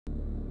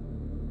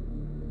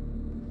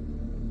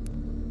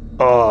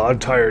Oh, I'm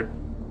tired.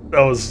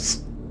 That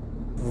was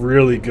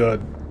really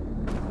good.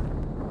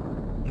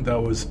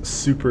 That was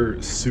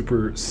super,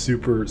 super,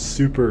 super,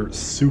 super,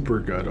 super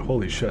good.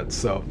 Holy shit.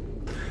 So,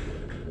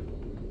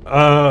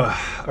 all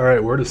right,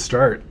 where to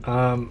start?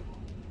 All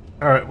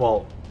right,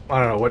 well, I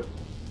don't know what.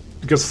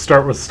 I guess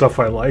start with stuff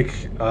I like.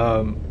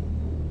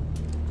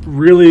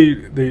 Really,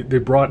 they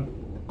brought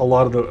a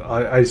lot of the.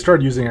 I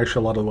started using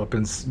actually a lot of the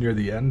weapons near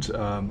the end.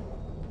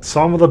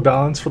 Some of the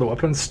balance for the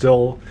weapons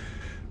still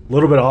a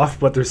little bit off,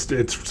 but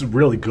it's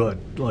really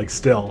good. Like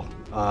still.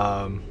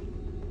 I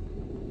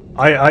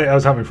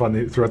was having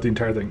fun throughout the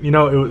entire thing. You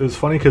know, it was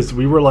funny because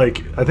we were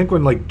like, I think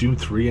when like Doom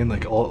 3 and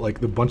like all like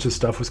the bunch of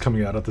stuff was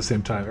coming out at the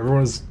same time,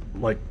 everyone was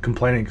like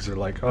complaining because they're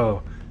like,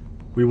 oh,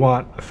 we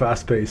want a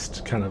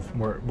fast-paced kind of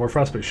more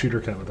fast-paced shooter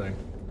kind of thing.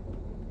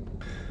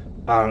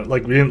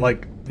 Like we didn't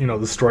like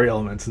the story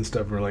elements and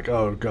stuff. And we're like,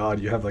 oh god,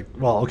 you have like,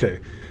 well, okay,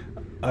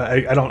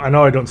 I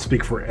know I don't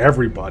speak for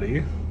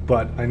everybody,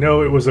 but I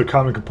know it was a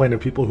common complaint of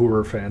people who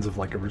were fans of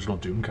like original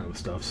Doom kind of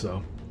stuff.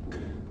 So,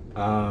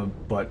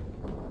 but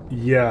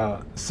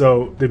yeah,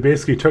 so they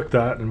basically took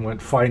that and went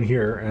fine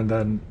here, and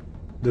then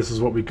this is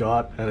what we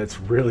got, and it's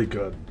really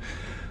good.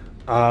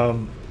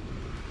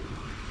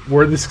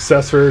 We're the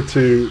successor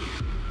to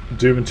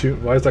Doom and 2.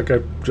 Why is that guy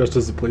dressed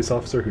as a police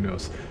officer? Who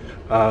knows?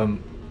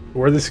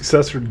 We're the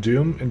successor to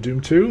Doom and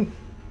Doom 2?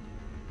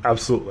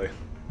 Absolutely.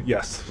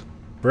 Yes.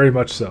 Very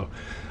much so.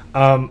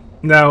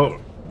 Now,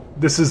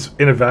 this is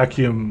in a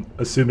vacuum,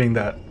 assuming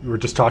that we're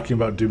just talking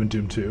about Doom and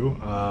Doom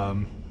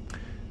 2.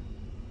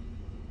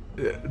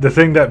 The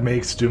thing that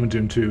makes Doom and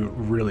Doom 2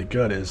 really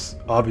good is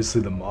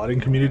obviously the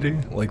modding community.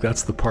 Like,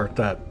 that's the part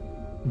that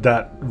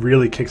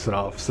really kicks it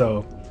off.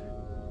 So,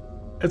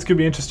 it's going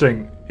to be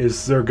interesting.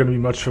 Is there going to be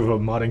much of a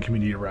modding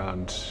community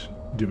around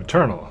Doom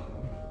Eternal?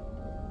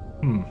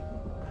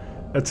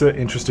 That's an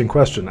interesting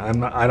question.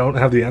 I don't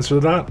have the answer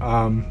to that.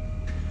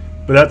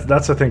 But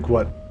that's I think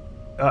what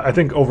I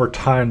think over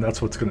time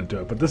that's what's going to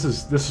do it. But this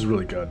is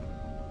really good.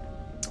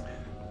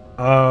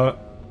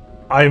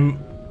 I'm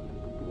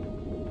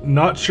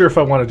not sure if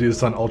I want to do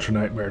this on Ultra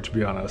Nightmare, to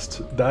be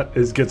honest.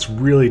 Gets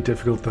really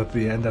difficult at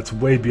the end. That's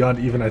way beyond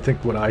even I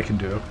think what I can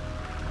do.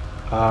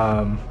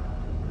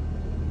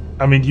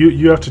 I mean,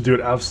 you have to do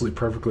it absolutely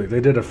perfectly. They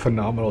did a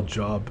phenomenal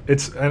job.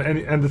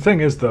 And the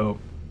thing is though,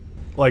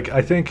 like I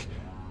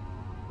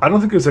don't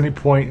think there's any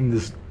point in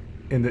this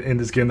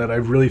game that I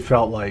really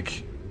felt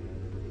like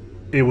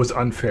it was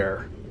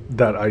unfair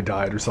that I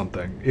died or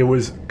something. It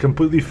was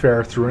completely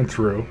fair through and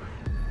through.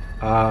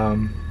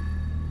 And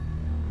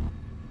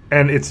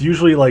it's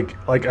usually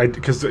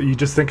because you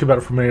just think about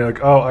it for a minute,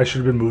 like, oh, I should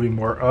have been moving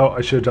more. Oh, I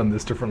should have done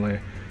this differently.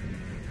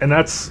 And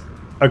that's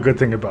a good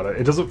thing about it.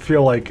 It doesn't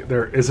feel like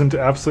there isn't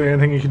absolutely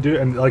anything you can do,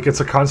 and like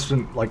it's a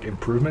constant like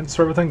improvement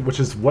sort of thing, which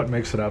is what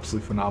makes it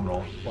absolutely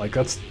phenomenal. Like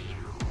that's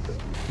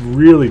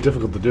really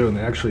difficult to do, and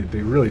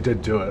they really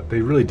did do it.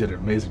 They really did an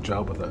amazing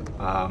job with it.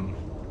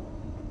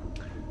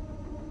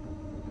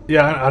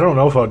 Yeah, I don't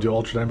know if I would do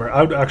Ultra Nightmare.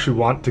 I would actually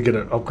want to get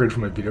an upgrade for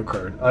my video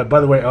card.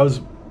 By the way, I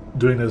was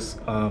doing this,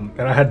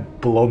 and I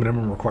had below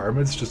minimum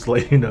requirements, just to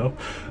let you know.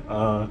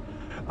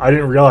 I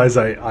didn't realize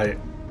I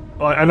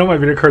know my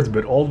video card's a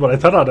bit old, but I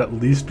thought I'd at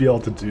least be able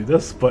to do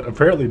this, but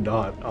apparently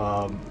not.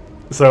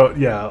 So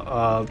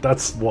yeah,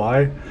 that's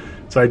why.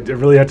 So I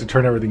really had to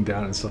turn everything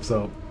down and stuff.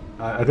 So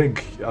I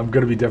think I'm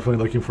going to be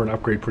definitely looking for an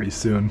upgrade pretty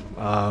soon.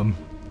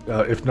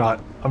 If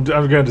not, I'm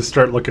going to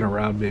start looking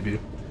around, maybe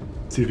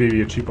see if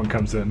maybe a cheap one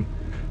comes in,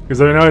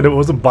 because I know I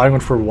wasn't buying one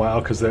for a while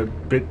because the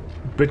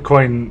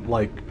Bitcoin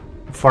like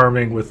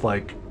farming with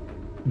like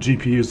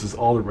GPUs is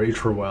all the rage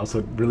for a while, so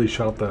it really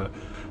shot up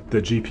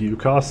the GPU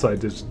costs. So I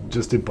just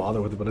didn't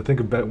bother with it, but I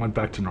think it went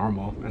back to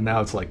normal, and now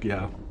it's like,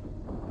 yeah.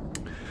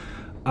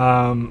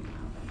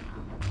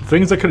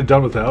 Things I could have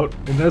done without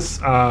in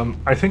this.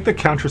 I think the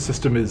counter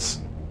system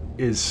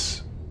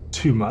is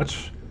too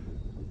much.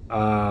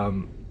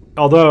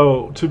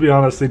 Although, to be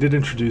honest, they did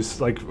introduce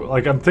like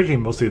I'm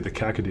thinking mostly of the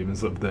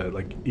cacodemons, of the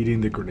like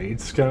eating the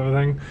grenades kind of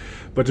thing.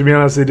 But to be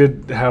honest, they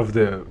did have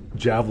the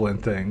javelin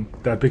thing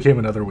that became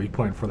another weak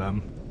point for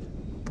them.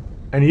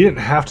 And you didn't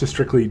have to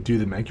strictly do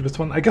the Mancubus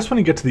one. I guess when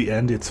you get to the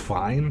end, it's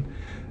fine.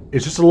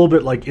 It's just a little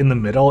bit like in the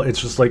middle. It's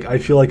just like I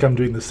feel like I'm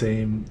doing the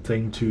same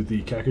thing to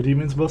the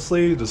cacodemons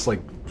mostly, just like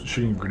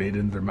shooting a grenade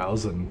into their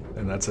mouths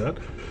and that's it.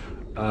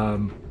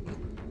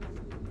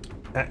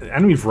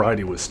 Enemy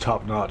variety was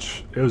top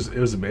notch. It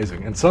was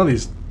amazing, and some of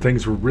these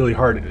things were really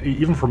hard,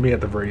 even for me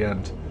at the very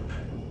end.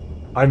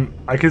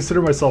 I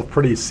consider myself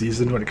pretty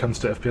seasoned when it comes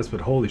to FPS,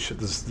 but holy shit,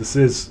 this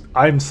is.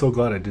 I'm so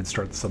glad I did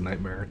start this on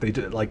Nightmare. They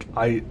did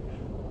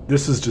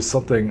This is just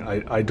something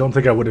I don't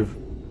think I would have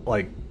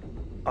like.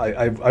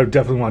 I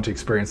definitely want to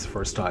experience the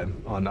first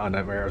time on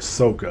Nightmare. It was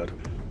so good,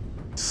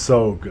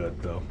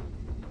 though.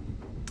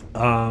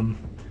 So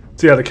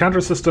yeah, the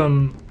counter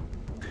system.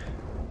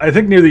 I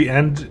think near the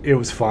end it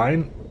was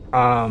fine,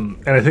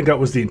 and I think that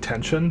was the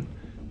intention,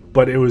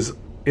 but it was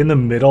in the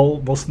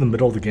middle, most of the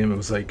middle of the game, it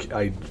was like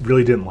I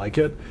really didn't like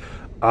it,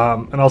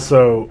 and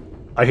also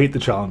I hate the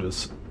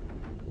challenges.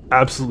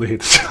 absolutely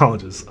hate the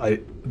challenges.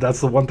 That's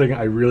the one thing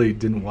I really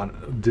didn't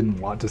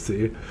want to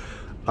see.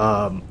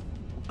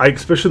 I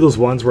especially those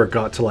ones where it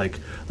got to like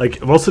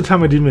most of the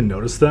time I didn't even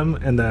notice them,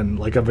 and then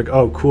like I'm like,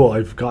 oh cool,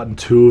 I've gotten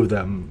 2 of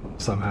them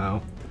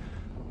somehow.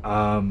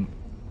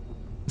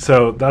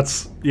 So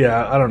that's,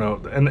 yeah, I don't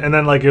know. And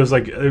then like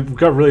it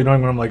got really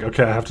annoying when I'm like,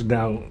 okay, I have to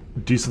now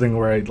do something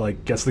where I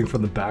like get something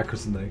from the back or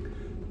something.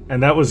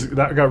 And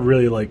that got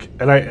really like,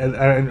 and I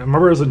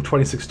remember it was in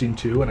 2016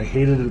 too, and I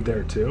hated it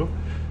there too,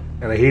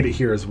 and I hate it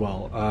here as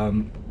well.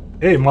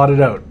 Hey, mod it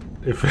out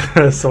if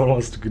someone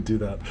wants to do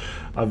that.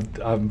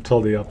 I'm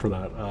totally up for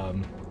that.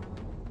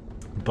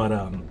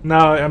 No,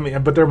 I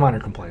mean, but they're minor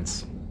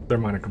complaints. They're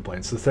minor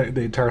complaints.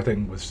 The entire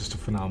thing was just a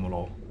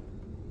phenomenal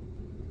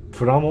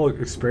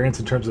experience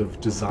in terms of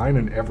design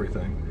and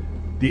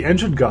everything. The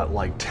engine got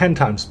like 10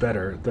 times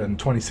better than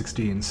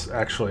 2016's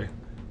actually.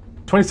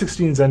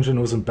 2016's engine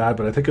wasn't bad,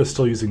 but I think it was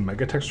still using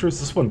mega textures.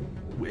 This one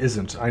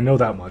isn't. I know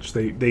that much.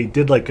 They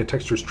did like a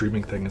texture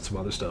streaming thing and some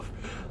other stuff.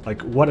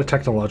 Like, what a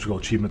technological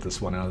achievement this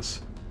one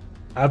is.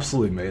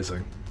 Absolutely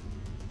amazing.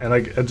 And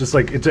like,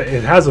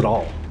 it has it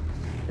all.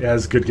 It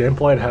has good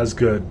gameplay. It has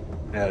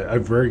a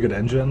very good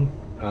engine.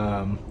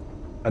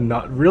 And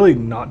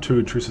not too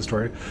intrusive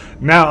story.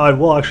 Now I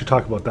will actually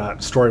talk about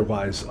that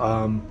story-wise.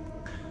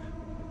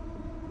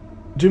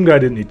 Doom Guy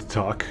didn't need to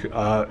talk.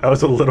 I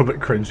was a little bit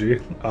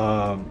cringy.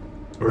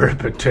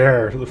 Rip and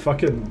tear. The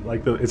fucking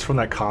it's from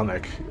that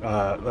comic.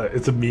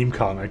 It's a meme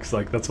comics.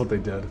 Like that's what they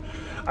did.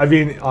 I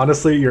mean,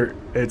 honestly,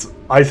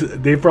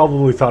 they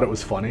probably thought it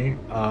was funny,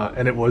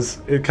 and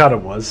it kind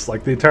of was.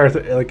 Like the entire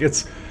thing. Like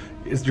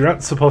you're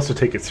not supposed to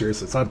take it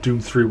seriously. It's not Doom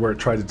 3 where it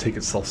tried to take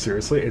itself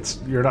seriously.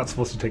 You're not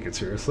supposed to take it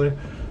seriously,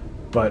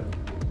 but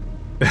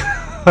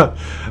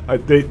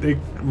they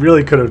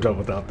really could have done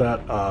without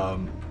that.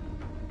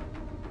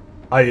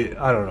 I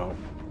don't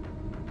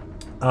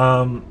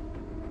know.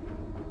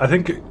 I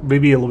think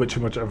maybe a little bit too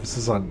much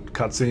emphasis on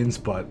cutscenes,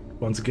 but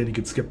once again, you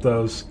could skip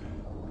those,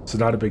 so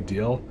not a big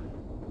deal.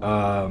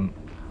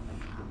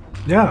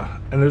 Yeah,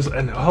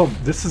 and oh,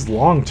 this is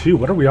long too.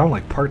 What are we on,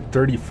 like part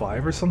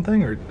 35 or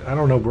something? Or I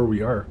don't know where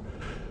we are.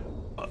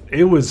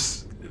 It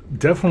was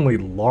definitely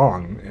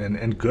long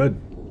and good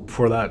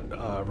for that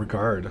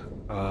regard.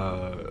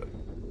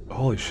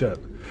 Holy shit.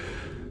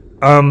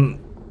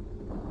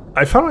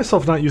 I found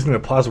myself not using the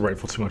plasma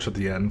rifle too much at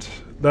the end.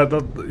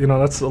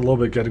 That's a little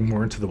bit getting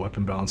more into the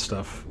weapon balance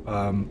stuff.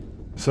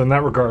 So in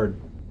that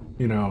regard,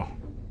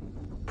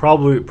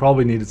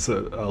 probably needed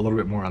a little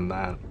bit more on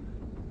that.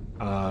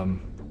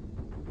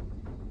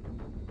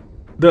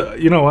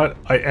 You know what?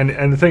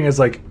 And the thing is,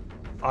 like,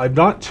 I'm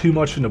not too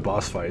much into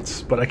boss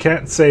fights, but I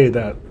can't say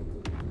that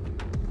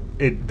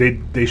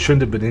they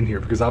shouldn't have been in here,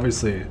 because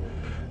obviously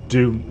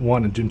Doom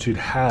 1 and Doom 2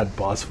 had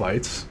boss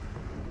fights.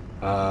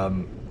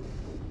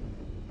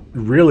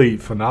 Really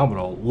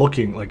phenomenal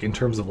looking, like in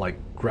terms of like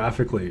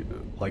graphically,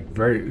 like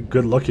very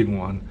good looking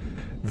one,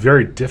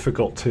 very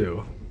difficult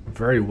too,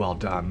 very well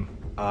done.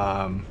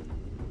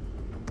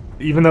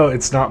 Even though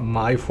it's not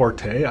my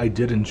forte, I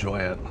did enjoy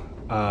it,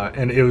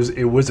 and it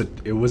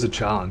was a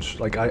challenge.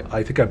 Like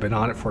I think I've been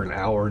on it for an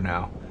hour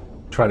now,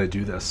 trying to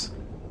do this.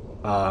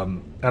 I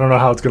don't know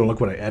how it's gonna look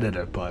when I edit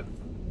it, but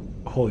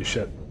holy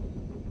shit.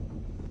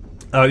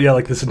 Yeah,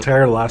 like this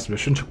entire last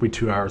mission took me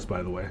 2 hours,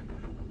 by the way.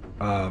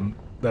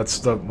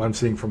 That's what I'm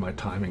seeing from my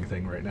timing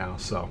thing right now,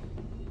 so.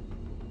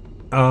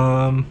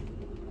 But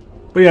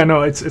yeah,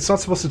 no, it's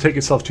not supposed to take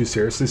itself too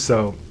seriously,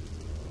 so.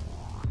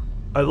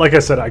 Like I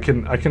said, I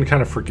can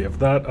kind of forgive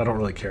that. I don't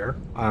really care.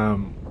 I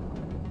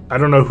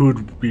don't know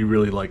who'd be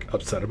really like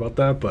upset about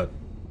that, but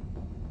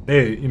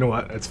hey, you know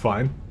what? It's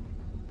fine.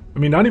 I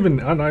mean, not even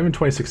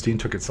 2016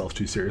 took itself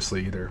too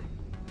seriously either.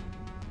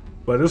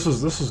 But this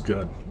was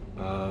good.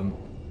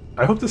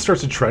 I hope this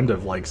starts a trend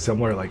of like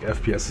similar like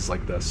FPSs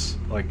like this.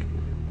 Like,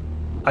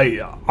 I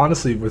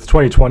honestly, with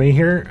 2020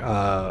 here,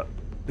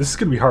 this is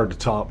gonna be hard to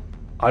top.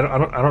 I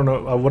don't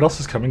know what else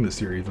is coming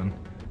this year even.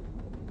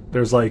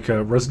 There's like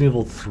Resident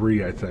Evil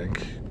 3, I think,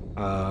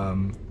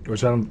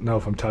 which I don't know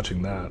if I'm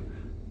touching that.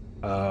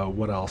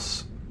 What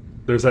else?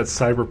 There's that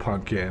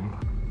Cyberpunk game,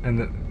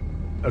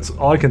 and that's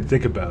all I can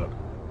think about.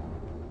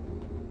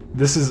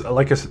 This is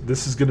like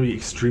this is gonna be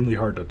extremely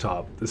hard to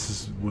top.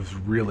 Was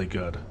really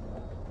good.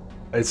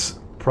 It's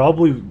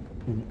probably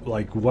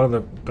like one of the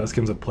best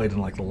games I've played in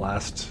like the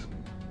last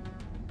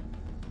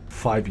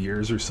 5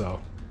 years or so.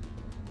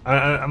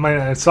 I mean,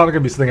 it's not gonna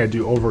be something I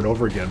do over and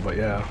over again, but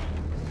yeah.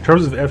 In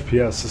terms of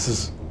FPS, this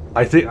is,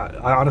 I think,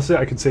 honestly,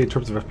 I could say in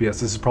terms of FPS,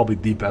 this is probably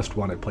the best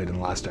one I played in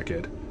the last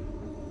decade.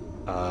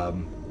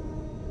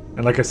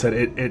 And like I said,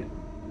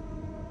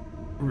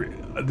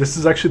 this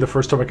is actually the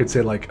first time I could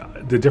say, like,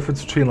 the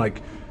difference between,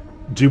 like,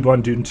 Doom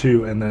 1, Doom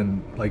 2, and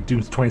then, like,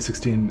 Doom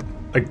 2016.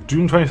 Like,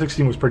 Doom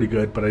 2016 was pretty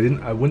good, but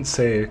I wouldn't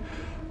say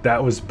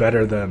that was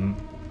better than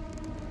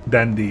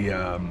the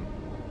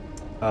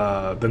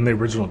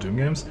original Doom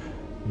games.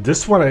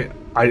 This one,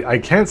 I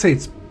can't say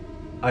it's,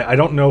 I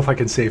don't know if I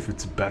can say if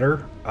it's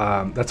better.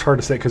 That's hard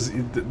to say, because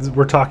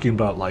we're talking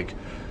about like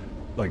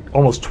like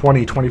almost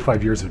 20,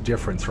 25 years of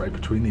difference, right,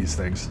 between these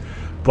things.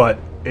 But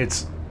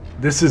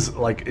this is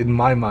like, in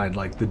my mind,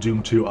 like the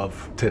Doom 2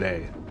 of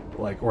today,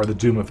 like, or the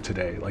Doom of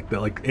today, like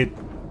it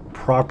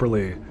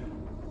properly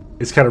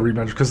is kind of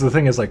reimagined. Because the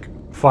thing is, like,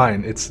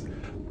 fine, it's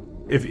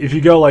if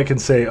you go like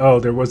and say, oh,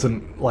 there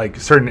wasn't like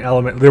certain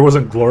element, there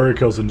wasn't glory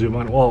kills in Doom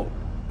 1, well,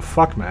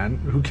 fuck, man,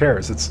 who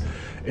cares? It's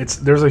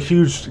there's a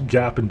huge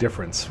gap in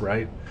difference,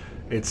 right?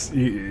 It's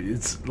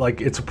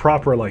like, it's a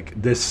proper,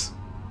 like, this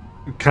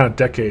kind of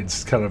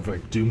decades kind of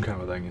like Doom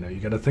kind of thing, you know. You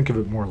got to think of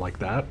it more like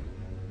that.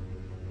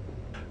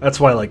 That's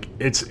why, like,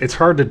 it's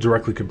hard to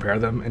directly compare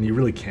them, and you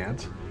really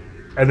can't.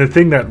 And the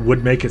thing that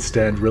would make it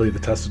stand really the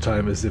test of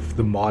time is if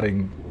the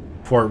modding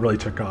for it really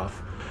took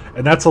off.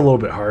 And that's a little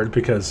bit hard,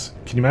 because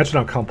can you imagine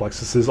how complex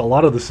this is? A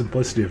lot of the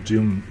simplicity of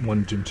Doom 1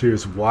 and Doom 2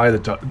 is why the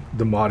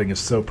modding is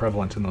so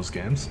prevalent in those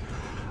games.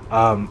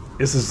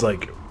 This is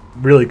like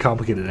really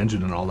complicated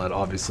engine and all that,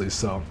 obviously,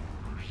 so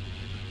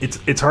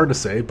it's hard to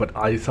say, but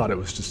I thought it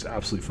was just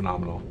absolutely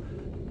phenomenal.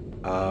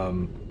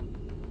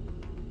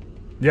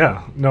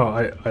 Yeah, no,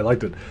 I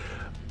liked it.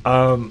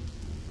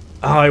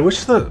 I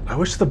wish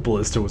the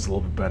ballista was a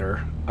little bit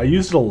better. I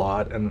used it a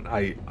lot, and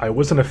I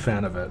wasn't a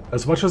fan of it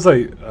as much as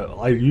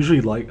I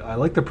usually like. I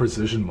like the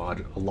precision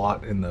mod a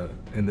lot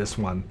in this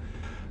one,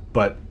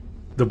 but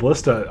the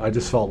ballista, I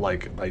just felt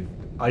like I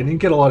didn't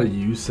get a lot of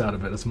use out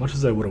of it as much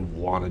as I would have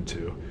wanted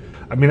to.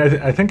 I mean,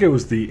 I think it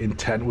was, the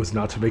intent was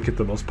not to make it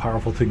the most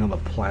powerful thing on the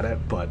planet,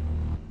 but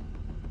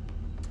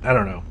I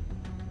don't know.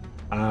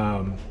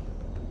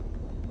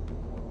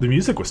 The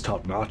music was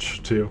top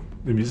notch too.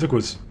 The music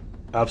was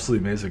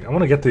absolutely amazing. I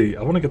want to get the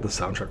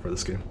soundtrack for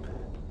this game.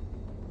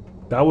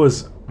 That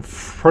was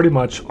pretty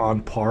much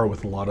on par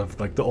with a lot of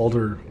like the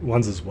older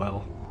ones as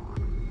well.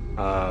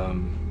 I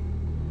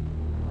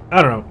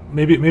don't know.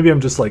 Maybe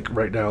I'm just like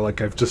right now,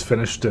 like I've just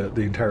finished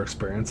the entire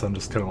experience. I'm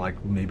just kind of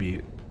like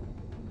maybe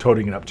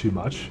toting it up too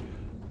much,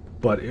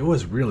 but it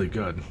was really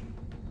good.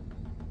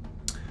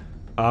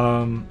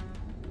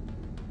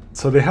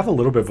 So they have a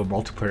little bit of a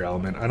multiplayer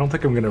element. I don't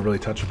think I'm going to really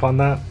touch upon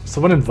that.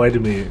 Someone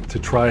invited me to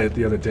try it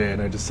the other day,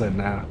 and I just said,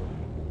 nah.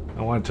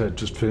 I wanted to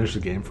just finish the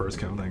game first,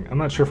 kind of thing. I'm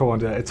not sure if I want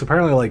to do that. It's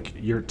apparently like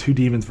you're 2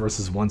 demons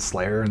versus 1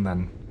 Slayer, and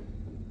then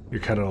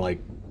you're kind of like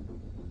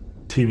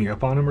teaming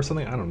up on him or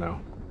something. I don't know.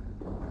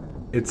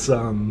 It's, that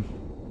one's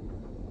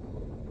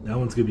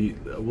going to be,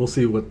 we'll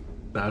see what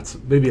that's,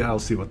 maybe I'll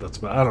see what that's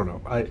about. I don't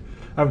know. I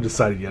haven't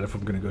decided yet if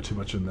I'm going to go too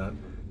much in that.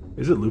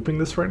 Is it looping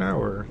this right now,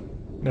 or?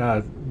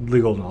 Nah,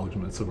 legal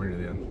acknowledgement, so we're near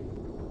the end.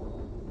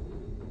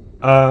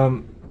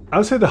 I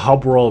would say the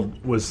hub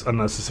world was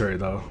unnecessary,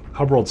 though.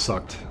 Hub world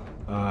sucked.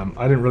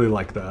 I didn't really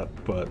like that,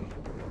 but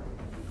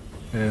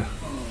yeah.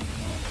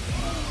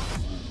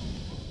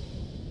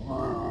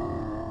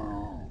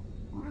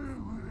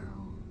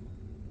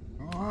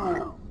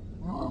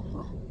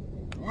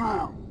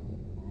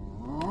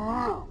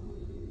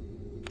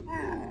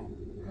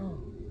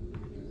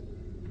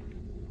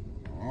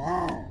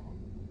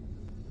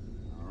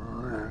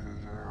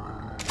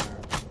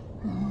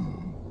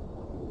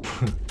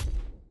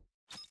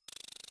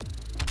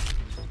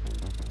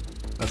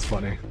 That's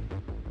funny.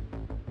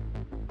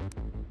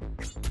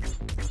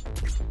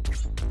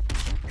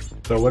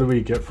 So what do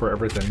we get for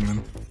everything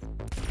then?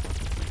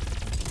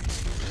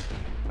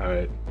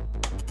 Alright.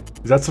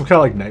 Is that some kind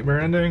of like nightmare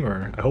ending,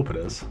 or I hope it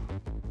is.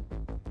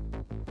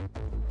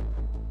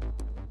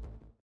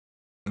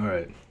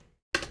 Alright.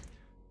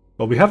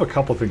 Well, we have a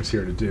couple things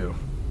here to do.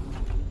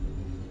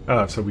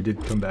 Oh, so we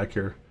did come back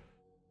here.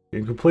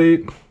 Game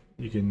complete.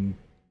 You can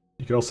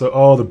also,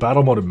 oh, the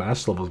battle mode and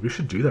master levels. We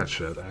should do that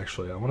shit,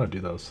 actually. I want to do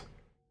those.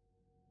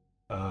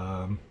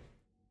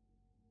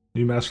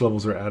 New master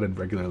levels are added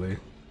regularly.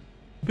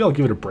 Maybe I'll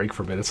give it a break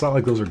for a bit. It's not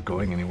like those are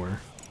going anywhere.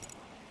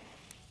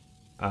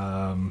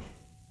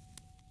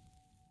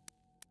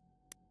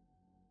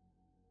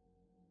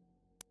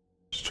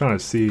 Just trying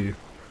to see if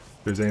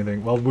there's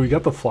anything. Well, we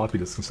got the floppy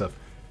disk and stuff.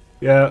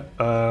 Yeah,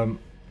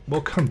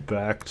 we'll come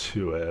back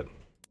to it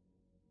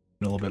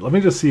in a little bit. Let me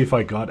just see if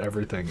I got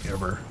everything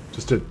ever,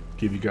 just to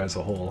give you guys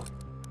a whole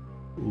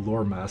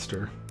lore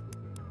master.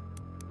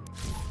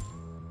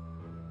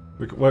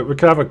 We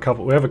can have a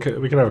couple. We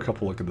can have a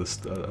couple look at this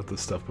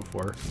stuff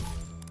before.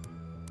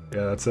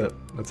 Yeah, that's it.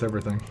 That's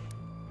everything.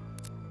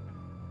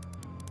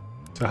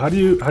 So how do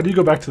you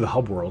go back to the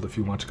hub world if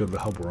you want to go to the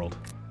hub world?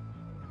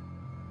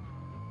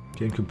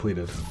 Game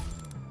completed.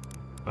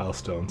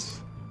 Milestones.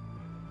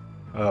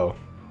 Oh.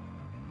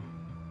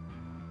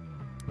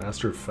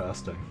 Master of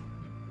fasting.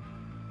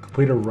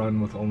 Complete a run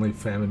with only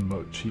famine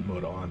mode, cheat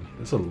mode on.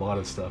 There's a lot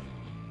of stuff.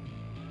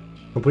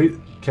 Complete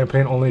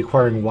campaign only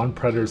acquiring 1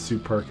 predator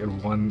suit perk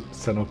and 1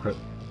 sentinel crit.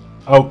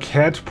 Oh,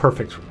 can't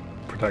perfect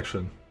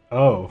protection.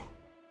 Oh.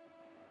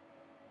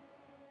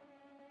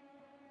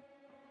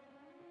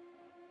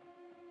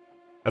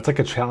 That's like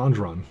a challenge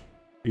run.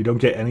 You don't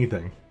get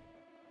anything.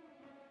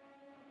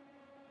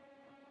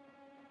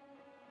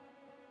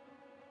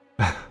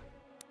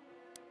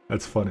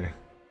 That's funny.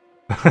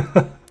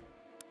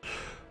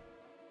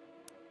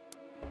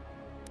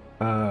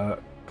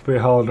 Complete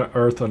Hell on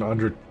Earth on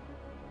under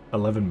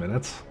 11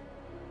 minutes?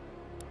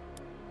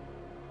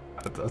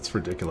 That's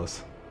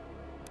ridiculous.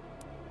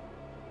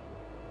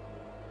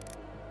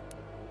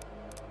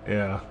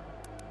 Yeah.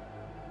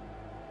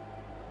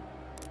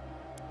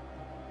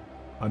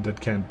 Undead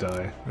can't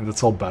die. And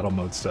that's all battle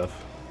mode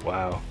stuff.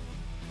 Wow.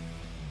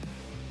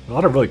 A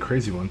lot of really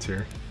crazy ones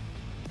here.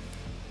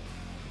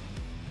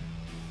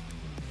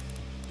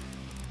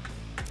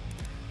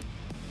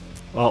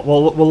 Well,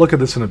 we'll look at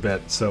this in a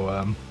bit. So,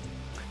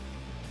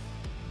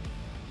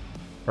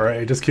 alright,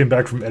 I just came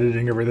back from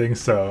editing everything,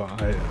 so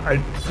I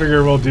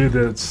figure we'll do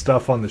the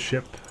stuff on the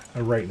ship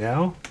right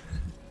now.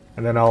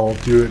 And then I'll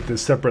do the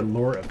separate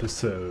lore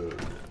episode,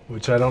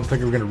 which I don't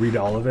think we're going to read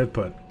all of it,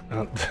 but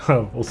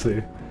we'll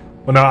see.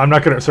 Well, no, I'm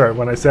not going to, sorry,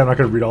 when I say I'm not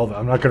going to read all of it,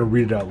 I'm not going to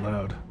read it out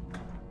loud.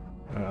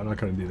 I'm not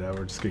going to do that,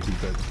 we're just going to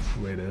keep it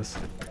the way it is.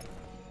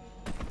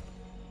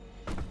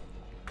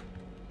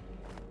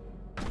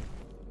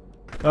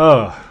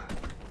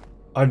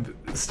 I'm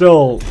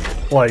still,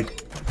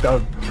 like,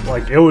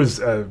 it was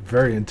a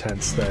very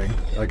intense thing.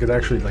 Like, it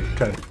actually, like,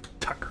 kind of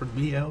tuckered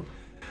me out.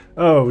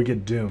 Oh, we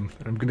get Doom.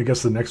 I'm gonna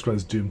guess the next one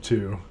is Doom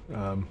 2.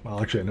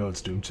 Well, actually, I know it's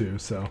Doom 2,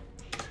 so...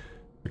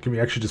 Can we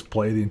actually just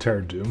play the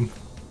entire Doom?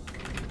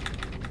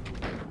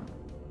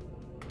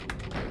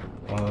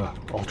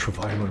 Ultra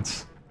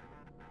violence.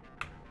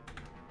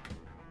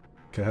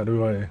 Okay, how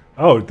do I...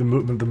 Oh, the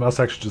mouse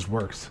actually just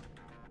works.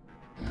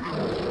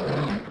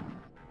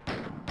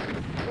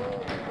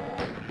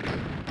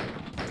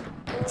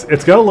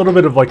 It's got a little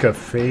bit of like a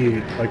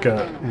fade, like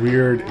a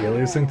weird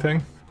aliasing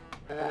thing.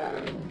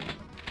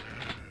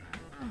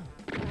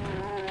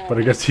 But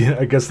I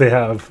guess they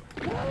have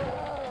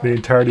the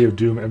entirety of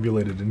Doom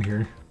emulated in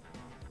here.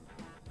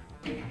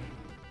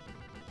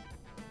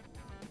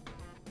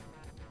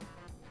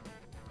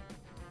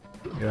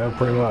 Yeah,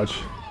 pretty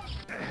much.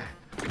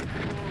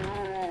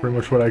 Pretty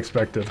much what I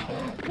expected.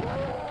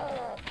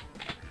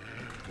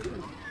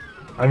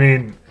 I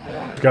mean,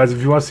 guys,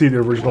 if you want to see the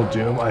original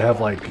Doom, I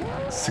have like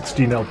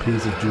 16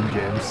 LPs of Doom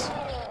games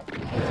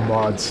with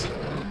mods.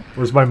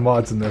 Where's my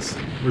mods in this?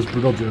 Where's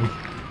Brutal Doom?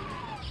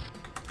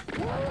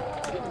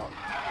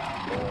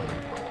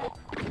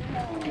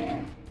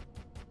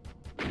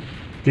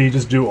 Can you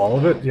just do all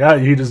of it? Yeah,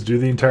 you just do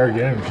the entire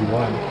game if you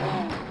want.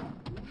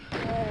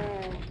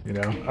 You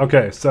know?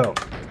 Okay, so...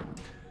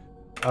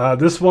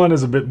 this one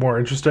is a bit more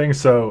interesting.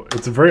 So,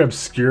 it's a very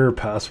obscure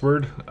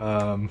password.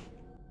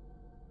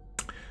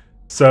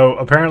 So,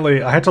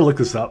 apparently, I had to look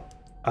this up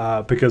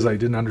because I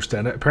didn't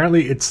understand it.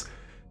 Apparently, it's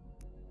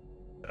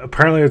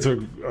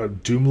a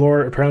Doom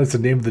lore. Apparently, it's the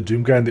name of the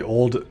Doom guy in the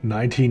old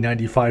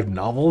 1995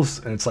 novels.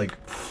 And it's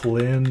like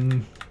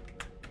Flynn...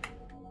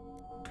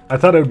 I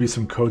thought it would be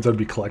some codes I'd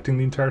be collecting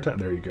the entire time.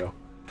 There you go.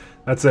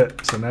 That's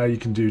it. So now you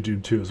can do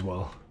Doom 2 as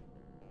well.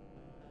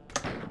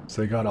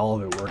 So they got all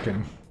of it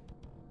working.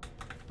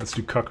 Let's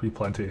do Cuck Me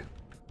Plenty.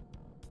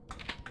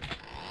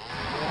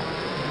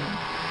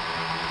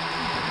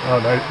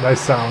 Oh,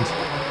 nice sound.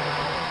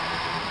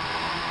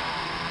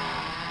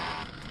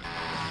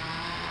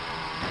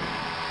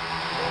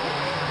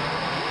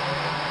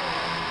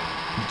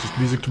 Just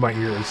music to my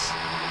ears.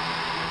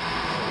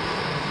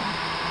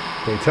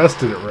 They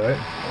tested it, right?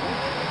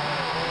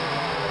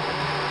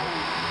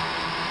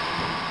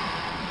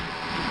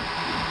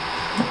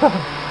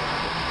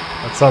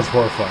 That sounds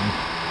horrifying.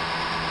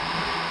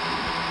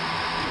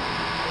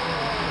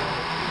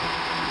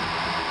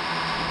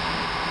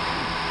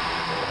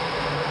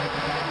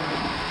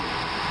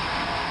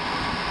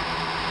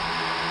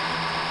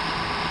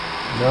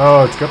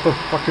 No, it's got the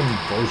fucking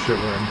bullshit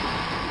we're in.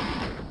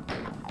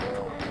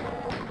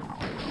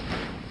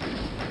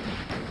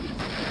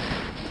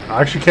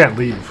 I actually can't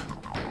leave.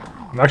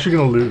 I'm actually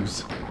gonna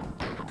lose.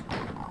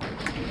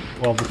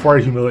 Well, before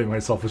I humiliate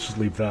myself, let's just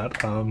leave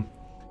that.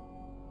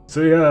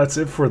 So yeah, that's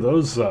it for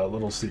those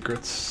little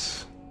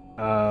secrets.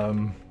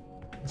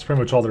 That's pretty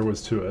much all there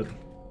was to it.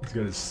 He's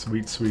got his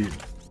sweet, sweet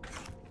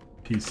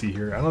PC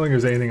here. I don't think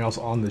there's anything else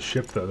on the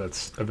ship, though,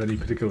 that's of any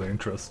particular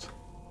interest.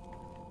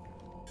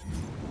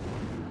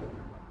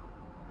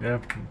 Yeah,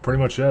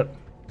 pretty much it.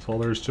 That's all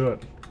there is to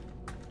it.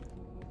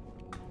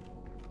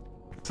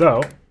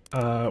 So,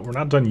 we're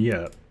not done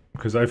yet,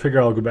 because I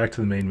figure I'll go back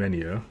to the main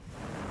menu.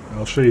 And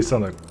I'll show you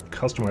some of the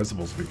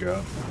customizables we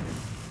got.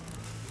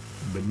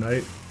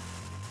 Midnight.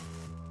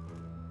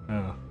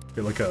 Oh,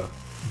 get like a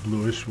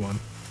bluish one.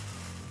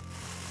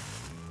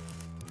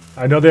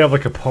 I know they have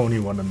like a pony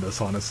one in this,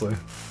 honestly.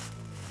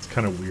 It's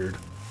kind of weird.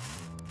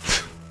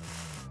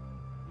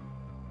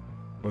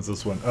 What's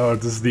this one? Oh,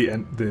 this is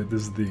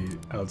this is the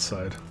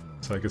outside.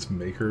 So I guess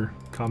Maker,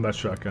 Combat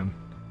Shotgun,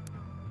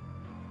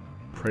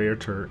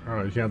 Praetor.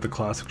 Oh, you can have the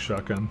classic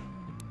shotgun.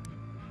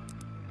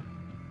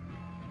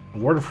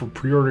 Awarded for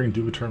pre-ordering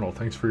Doom Eternal.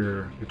 Thanks for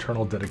your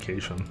eternal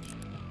dedication.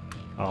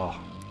 Oh,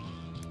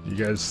 you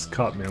guys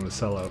caught me. I'm a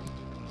sellout.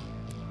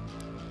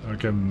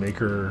 Okay,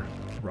 Maker,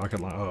 Rocket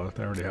Launcher. Oh,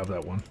 I already have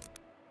that one.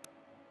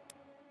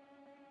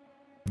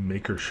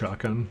 Maker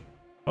Shotgun.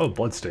 Oh,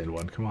 Bloodstained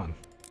one. Come on.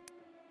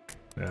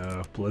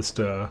 Yeah,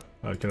 Ballista.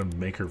 I can have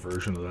Maker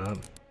version of that.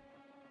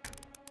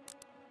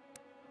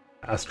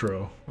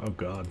 Astro. Oh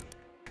god.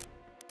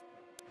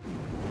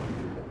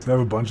 So I have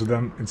a bunch of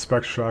them.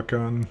 Inspect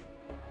shotgun.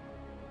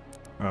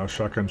 Oh,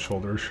 shotgun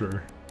shoulder,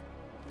 sure.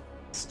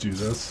 Let's do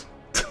this.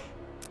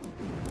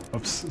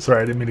 Oops,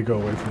 sorry, I didn't mean to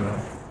go away from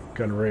that.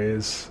 Gun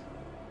raise.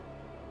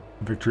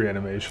 Victory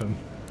animation.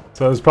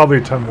 So there's probably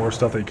a ton more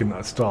stuff that you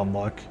can still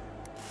unlock.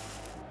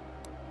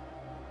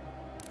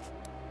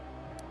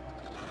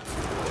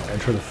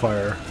 Enter the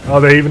fire.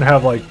 Oh, they even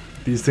have like,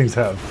 these things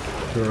have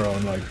their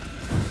own like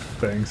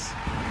things.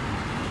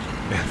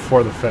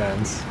 For the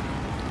fans.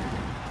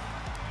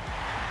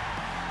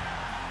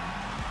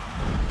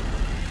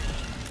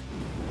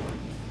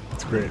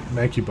 That's great.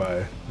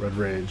 Mancubi, Red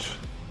Rage.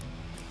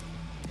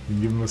 You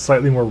can give him a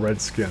slightly more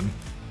red skin.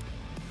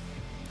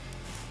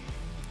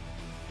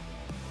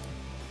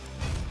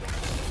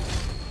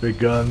 Big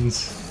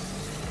guns.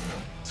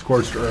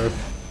 Scorched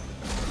Earth.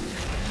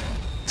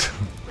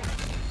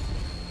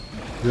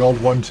 The old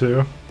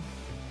 1-2.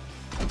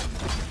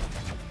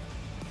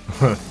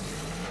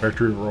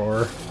 Victory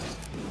Roar.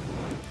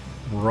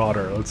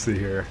 Marauder, let's see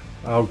here.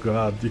 Oh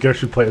god, you can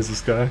actually play as this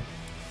guy?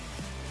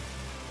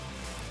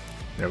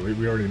 Yeah,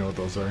 we already know what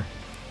those are.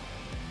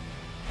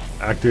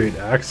 Activate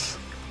Axe.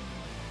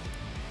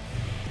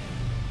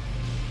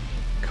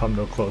 Come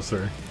no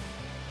closer.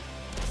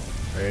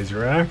 Raise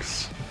your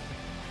axe.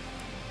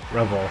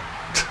 Revel.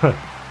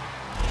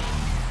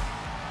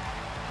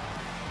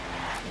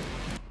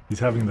 He's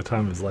having the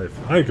time of his life.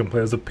 Oh, you can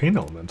play as a pain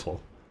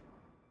elemental.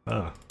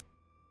 Ah.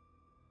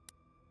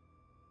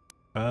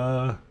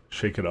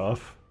 Shake it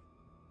off.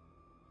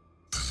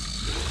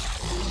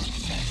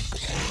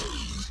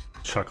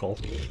 Chuckle.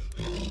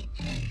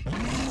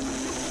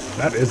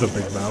 That is a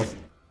big mouth.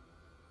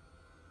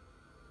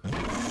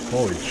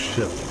 Holy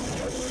shit.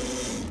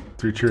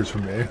 3 cheers for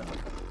me.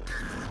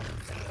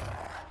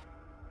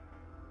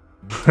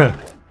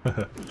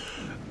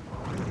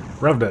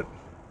 Revved it.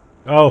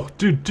 Oh,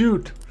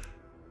 dude.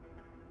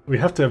 We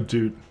have to have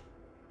dude.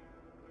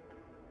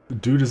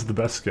 Dude is the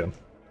best skin.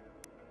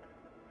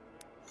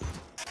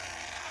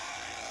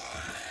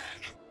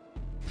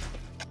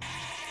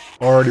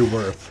 Already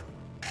worth.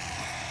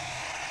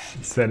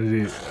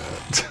 Insanity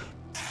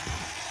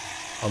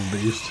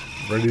unleashed.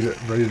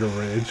 Ready to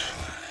rage.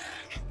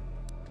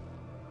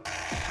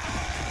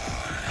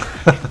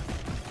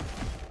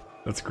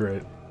 That's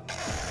great.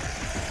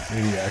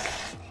 Maniac.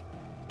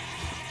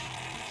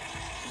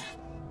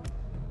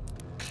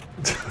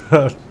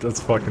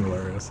 That's fucking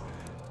hilarious.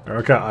 Alright,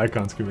 what kind of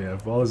icons can we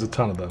have? Well, there's a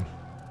ton of them.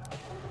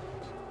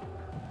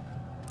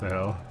 The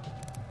hell?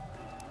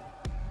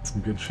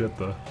 Some good shit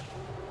though.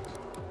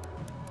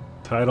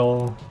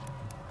 Title.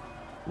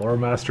 Lore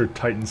Master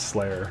Titan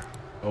Slayer.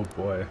 Oh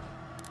boy.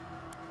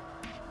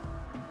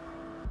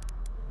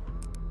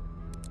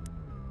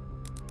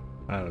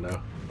 I don't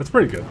know. That's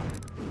pretty good.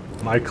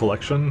 My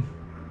collection?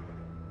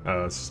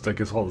 It's just, I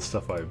guess, all the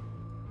stuff I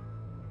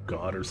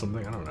got or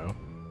something. I don't know.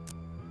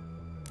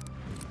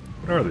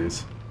 What are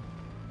these?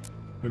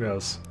 Who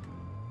knows?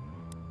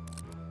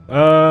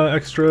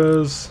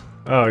 Extras.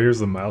 Oh, here's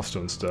the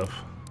milestone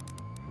stuff.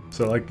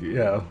 So, like,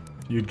 yeah,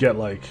 you'd get,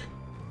 like...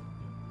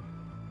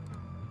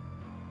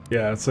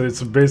 Yeah, so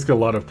it's basically a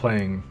lot of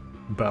playing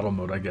battle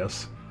mode, I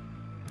guess.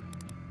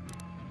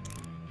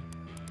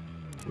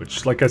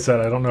 Which, like I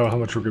said, I don't know how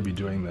much we're going to be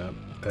doing that.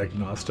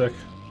 Agnostic.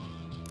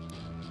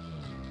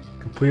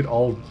 Complete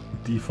all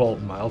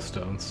default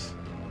milestones.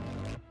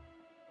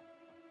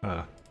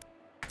 Ah.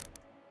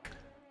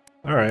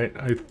 Alright,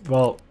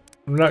 well,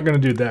 I'm not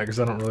going to do that because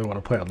I don't really want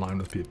to play online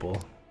with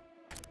people.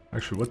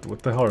 Actually,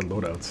 what the hell are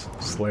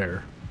loadouts?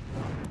 Slayer.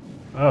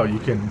 Oh, you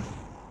can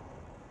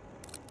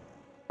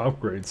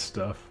upgrade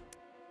stuff.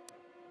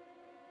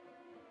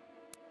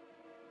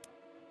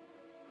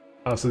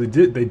 Oh, so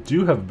they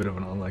do have a bit of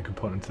an online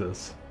component to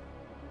this.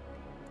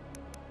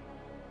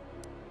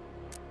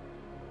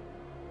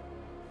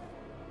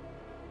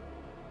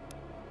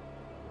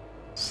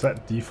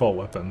 Set default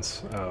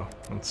weapons. Oh,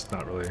 that's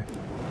not really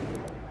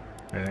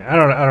anything. I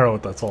don't know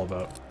what that's all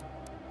about.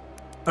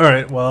 All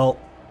right, well,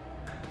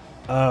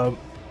 I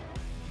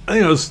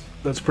think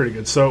that's pretty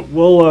good. So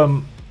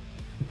we'll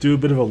do a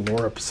bit of a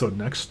lore episode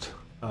next.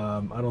 I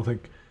don't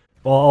think.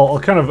 Well, I'll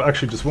kind of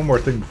actually just one more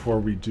thing before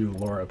we do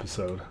lore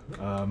episode.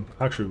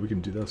 Actually, we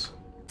can do this.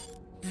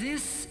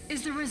 This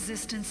is the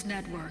Resistance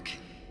Network,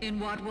 in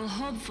what will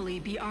hopefully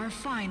be our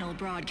final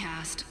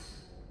broadcast.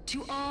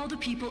 To all the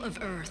people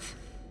of Earth,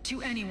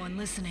 to anyone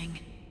listening,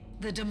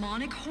 the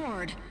demonic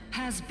horde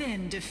has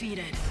been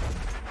defeated.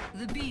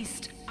 The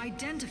beast,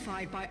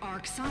 identified by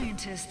ARC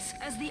scientists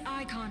as the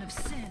icon of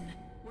sin,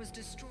 was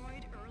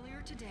destroyed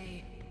earlier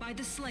today by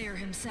the Slayer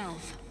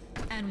himself.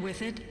 And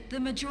with it,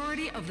 the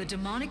majority of the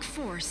demonic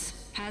force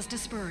has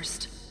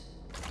dispersed.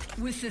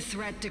 With the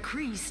threat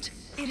decreased,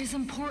 it is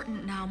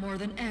important now more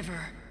than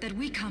ever that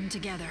we come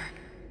together.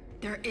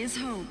 There is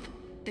hope.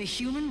 The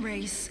human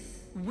race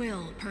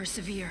will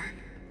persevere.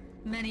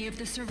 Many of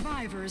the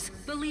survivors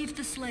believed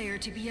the Slayer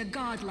to be a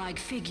godlike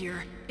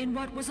figure in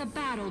what was a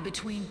battle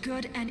between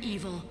good and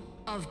evil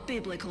of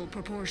biblical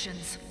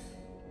proportions.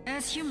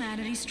 As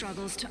humanity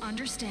struggles to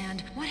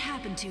understand what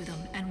happened to them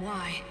and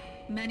why,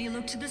 many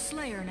look to the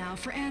Slayer now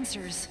for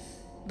answers,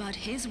 but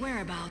his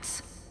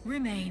whereabouts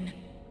remain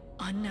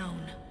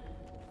unknown.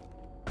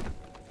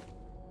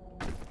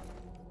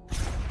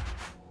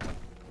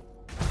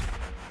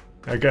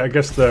 I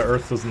guess the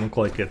Earth doesn't look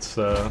like it's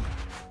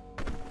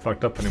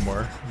fucked up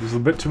anymore. There's a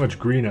bit too much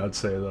green, I'd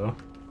say, though.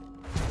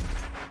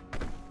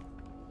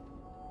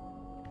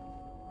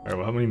 Alright,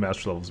 well, how many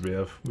master levels do we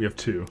have? We have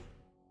 2.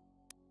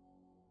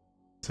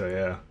 So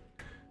yeah,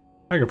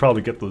 I could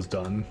probably get those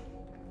done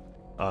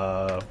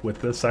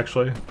with this,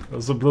 actually.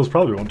 Those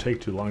probably won't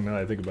take too long now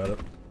that I think about it.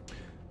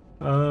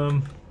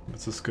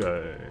 What's this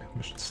guy?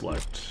 Mission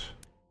select.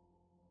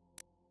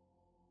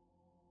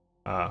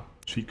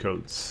 Cheat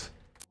codes.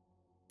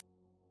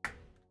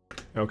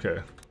 Okay,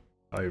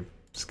 I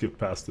skipped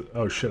past it.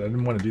 Oh shit, I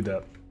didn't want to do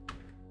that.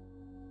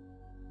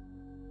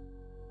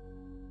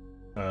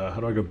 How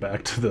do I go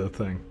back to the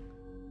thing?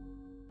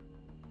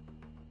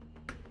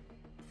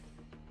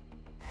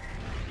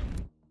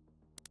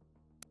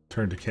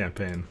 Turn to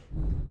campaign.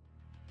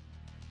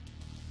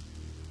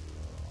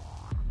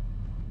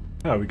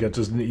 Oh, we got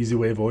just an easy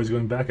way of always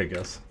going back, I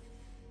guess.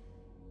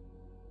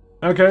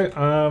 Okay,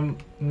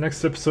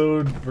 next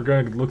episode we're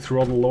gonna look through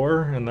all the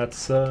lore, and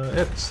that's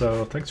it.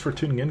 So thanks for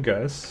tuning in,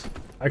 guys.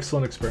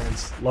 Excellent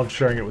experience. Loved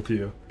sharing it with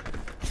you.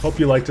 Hope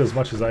you liked it as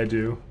much as I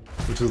do,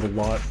 which is a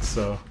lot.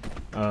 So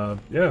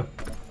yeah,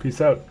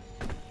 peace out.